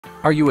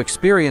Are you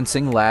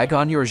experiencing lag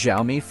on your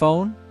Xiaomi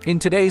phone? In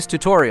today's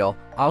tutorial,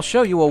 I'll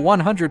show you a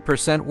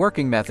 100%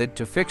 working method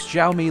to fix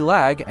Xiaomi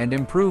lag and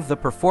improve the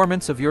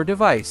performance of your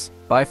device.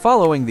 By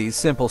following these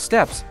simple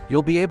steps,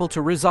 you'll be able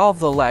to resolve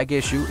the lag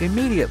issue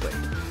immediately.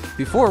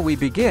 Before we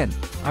begin,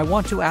 I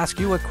want to ask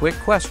you a quick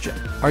question.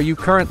 Are you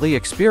currently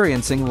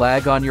experiencing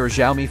lag on your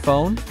Xiaomi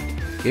phone?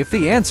 If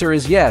the answer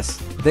is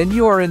yes, then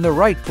you are in the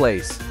right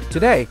place.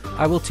 Today,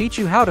 I will teach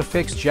you how to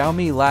fix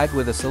Xiaomi lag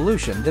with a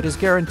solution that is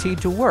guaranteed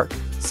to work.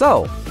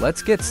 So,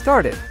 let's get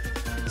started.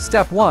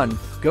 Step 1.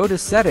 Go to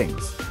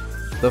Settings.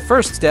 The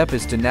first step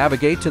is to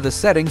navigate to the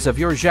settings of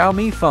your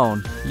Xiaomi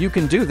phone. You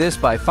can do this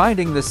by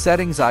finding the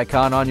settings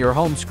icon on your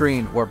home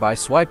screen or by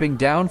swiping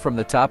down from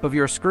the top of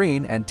your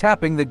screen and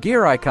tapping the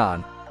gear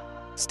icon.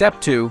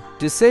 Step 2.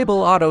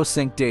 Disable Auto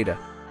Sync Data.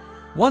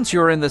 Once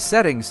you're in the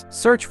settings,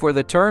 search for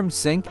the term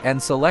Sync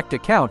and select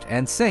Account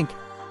and Sync.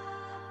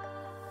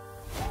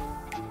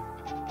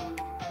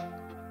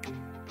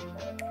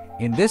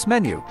 In this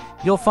menu,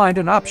 you'll find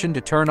an option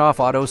to turn off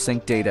auto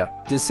sync data.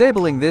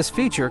 Disabling this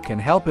feature can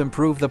help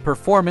improve the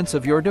performance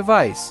of your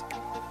device.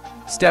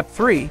 Step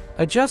 3.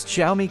 Adjust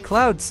Xiaomi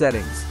Cloud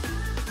settings.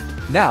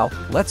 Now,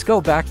 let's go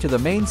back to the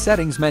main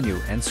settings menu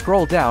and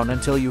scroll down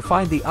until you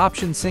find the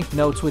option Sync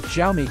Notes with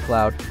Xiaomi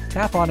Cloud.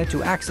 Tap on it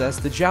to access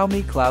the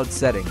Xiaomi Cloud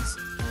settings.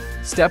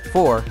 Step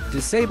 4.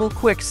 Disable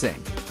Quick Sync.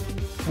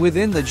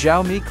 Within the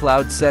Xiaomi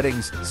Cloud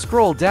settings,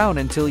 scroll down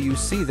until you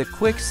see the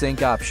Quick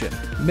Sync option.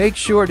 Make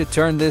sure to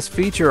turn this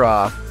feature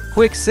off.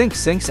 Quick Sync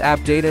syncs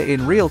app data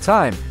in real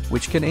time,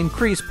 which can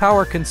increase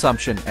power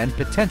consumption and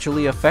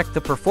potentially affect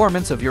the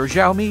performance of your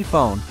Xiaomi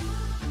phone.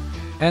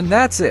 And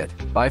that's it.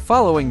 By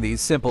following these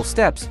simple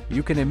steps,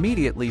 you can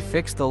immediately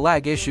fix the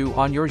lag issue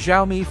on your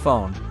Xiaomi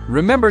phone.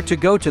 Remember to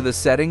go to the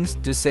settings,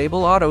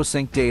 disable auto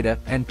sync data,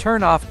 and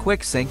turn off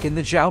Quick Sync in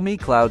the Xiaomi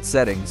Cloud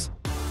settings.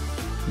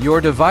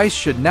 Your device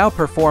should now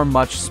perform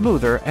much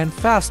smoother and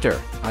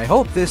faster. I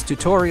hope this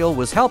tutorial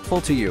was helpful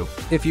to you.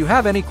 If you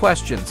have any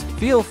questions,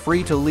 feel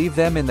free to leave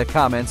them in the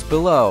comments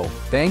below.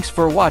 Thanks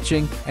for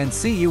watching and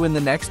see you in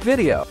the next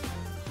video.